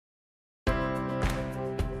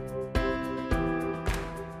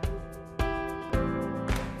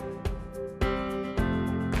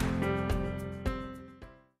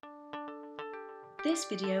This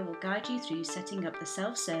video will guide you through setting up the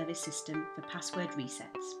self-service system for password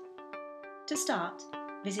resets. To start,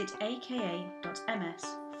 visit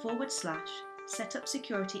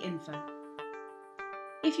aka.ms/setupsecurityinfo.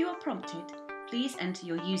 If you are prompted, please enter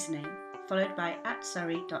your username followed by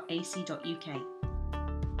 @surrey.ac.uk.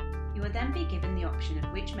 You will then be given the option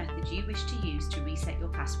of which method you wish to use to reset your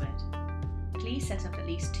password. Please set up at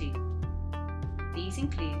least two. These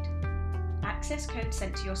include access code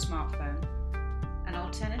sent to your smartphone, an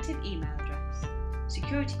alternative email address,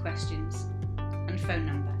 security questions, and phone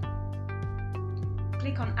number.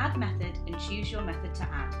 Click on Add Method and choose your method to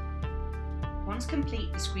add. Once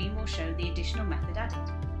complete, the screen will show the additional method added.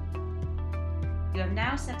 You have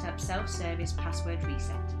now set up self-service password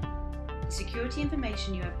reset. The security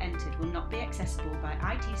information you have entered will not be accessible by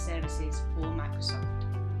IT services or Microsoft.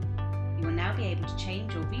 You will now be able to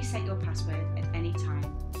change or reset your password at any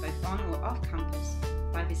time, both on or off campus,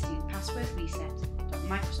 by visiting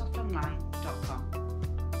passwordreset.microsoftonline.com.